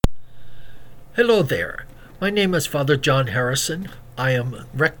Hello there. My name is Father John Harrison. I am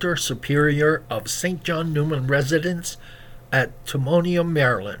Rector Superior of St. John Newman Residence at Timonium,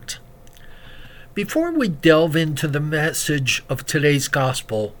 Maryland. Before we delve into the message of today's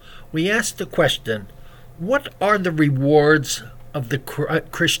Gospel, we ask the question, what are the rewards of the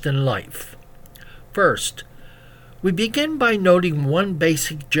Christian life? First, we begin by noting one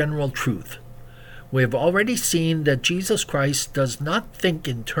basic general truth. We have already seen that Jesus Christ does not think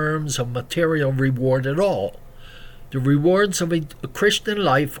in terms of material reward at all. The rewards of a Christian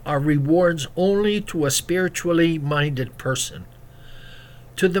life are rewards only to a spiritually minded person.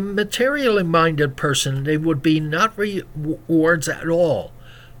 To the materially minded person, they would be not rewards at all.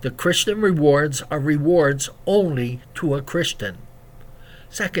 The Christian rewards are rewards only to a Christian.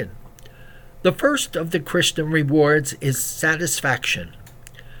 Second, the first of the Christian rewards is satisfaction.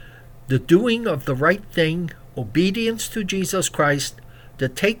 The doing of the right thing, obedience to Jesus Christ, the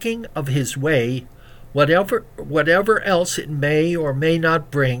taking of his way, whatever else it may or may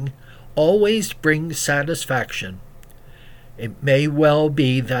not bring, always brings satisfaction. It may well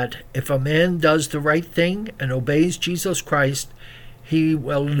be that if a man does the right thing and obeys Jesus Christ, he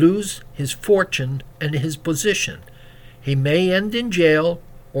will lose his fortune and his position. He may end in jail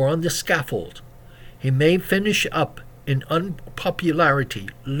or on the scaffold. He may finish up in unpopularity,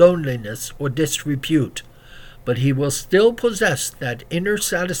 loneliness, or disrepute, but he will still possess that inner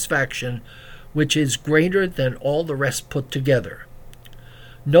satisfaction which is greater than all the rest put together.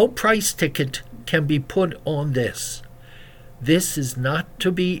 No price ticket can be put on this. This is not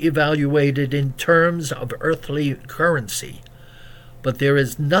to be evaluated in terms of earthly currency, but there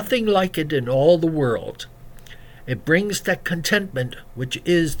is nothing like it in all the world. It brings that contentment which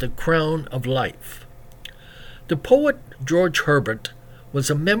is the crown of life. The poet George Herbert was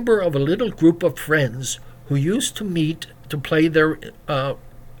a member of a little group of friends who used to meet to play their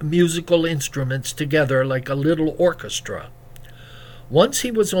musical instruments together like a little orchestra. Once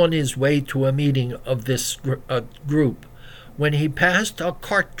he was on his way to a meeting of this group when he passed a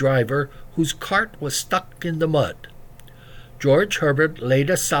cart driver whose cart was stuck in the mud. George Herbert laid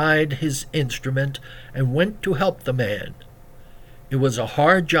aside his instrument and went to help the man. It was a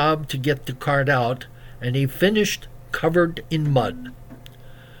hard job to get the cart out, and he finished covered in mud.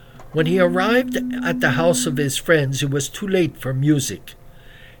 When he arrived at the house of his friends, it was too late for music.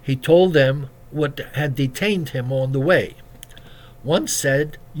 He told them what had detained him on the way. One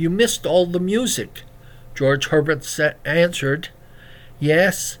said, "You missed all the music." George Herbert answered,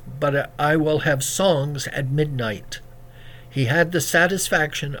 "Yes, but I will have songs at midnight." He had the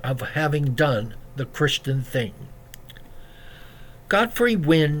satisfaction of having done the Christian thing. Godfrey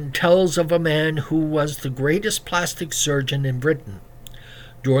Wynne tells of a man who was the greatest plastic surgeon in Britain.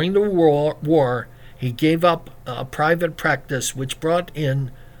 During the war, he gave up a private practice which brought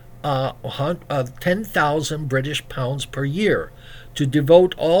in 10,000 British pounds per year to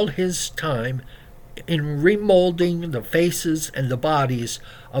devote all his time in remolding the faces and the bodies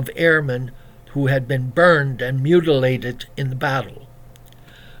of airmen who had been burned and mutilated in the battle.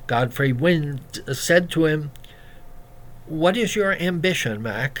 Godfrey Wynne said to him, "What is your ambition,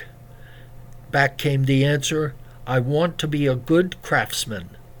 Mac?" Back came the answer, "I want to be a good craftsman."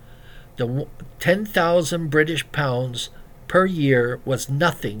 The 10,000 British pounds per year was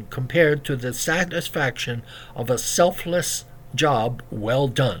nothing compared to the satisfaction of a selfless job well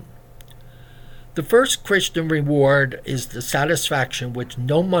done. The first Christian reward is the satisfaction which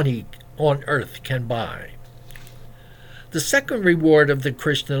no money on earth can buy. The second reward of the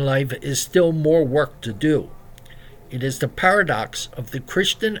Christian life is still more work to do. It is the paradox of the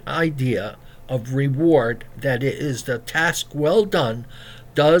Christian idea of reward that it is the task well done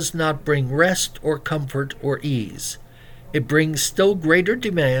does not bring rest or comfort or ease. It brings still greater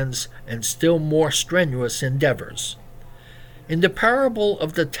demands and still more strenuous endeavors. In the parable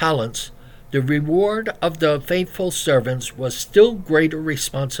of the talents, the reward of the faithful servants was still greater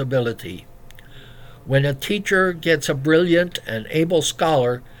responsibility. When a teacher gets a brilliant and able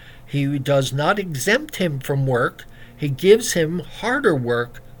scholar, he does not exempt him from work. He gives him harder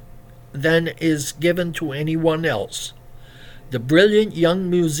work than is given to anyone else. The brilliant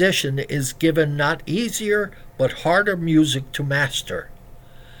young musician is given not easier but harder music to master.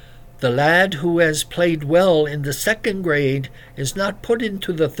 The lad who has played well in the second grade is not put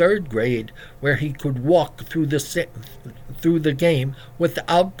into the third grade, where he could walk through the game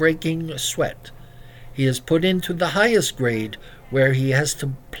without breaking a sweat. He is put into the highest grade, where he has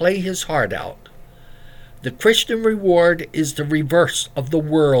to play his heart out. The Christian reward is the reverse of the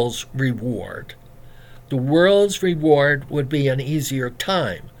world's reward. The world's reward would be an easier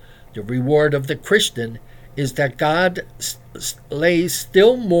time. The reward of the Christian is that God lays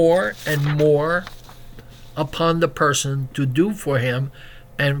still more and more upon the person to do for him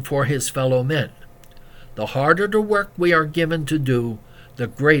and for his fellow men. The harder the work we are given to do, the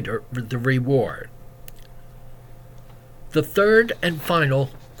greater the reward. The third and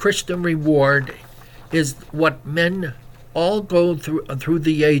final Christian reward is what men all go through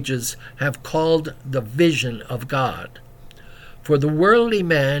the ages have called the vision of God. For the worldly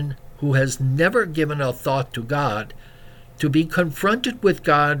man who has never given a thought to God, to be confronted with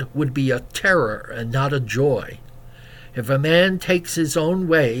God would be a terror and not a joy. If a man takes his own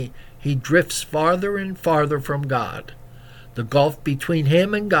way, he drifts farther and farther from God. The gulf between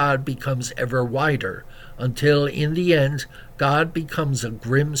him and God becomes ever wider, until in the end God becomes a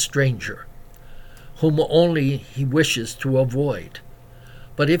grim stranger, whom only he wishes to avoid.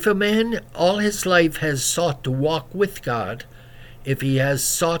 But if a man all his life has sought to walk with God, if he has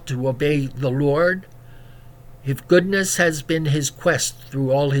sought to obey the Lord, if goodness has been his quest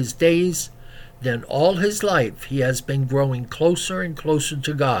through all his days, then all his life he has been growing closer and closer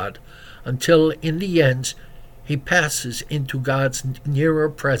to God, until in the end he passes into God's nearer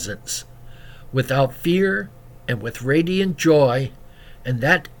presence, without fear and with radiant joy, and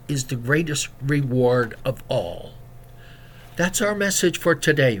that is the greatest reward of all. That's our message for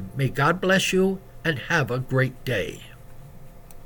today. May God bless you and have a great day.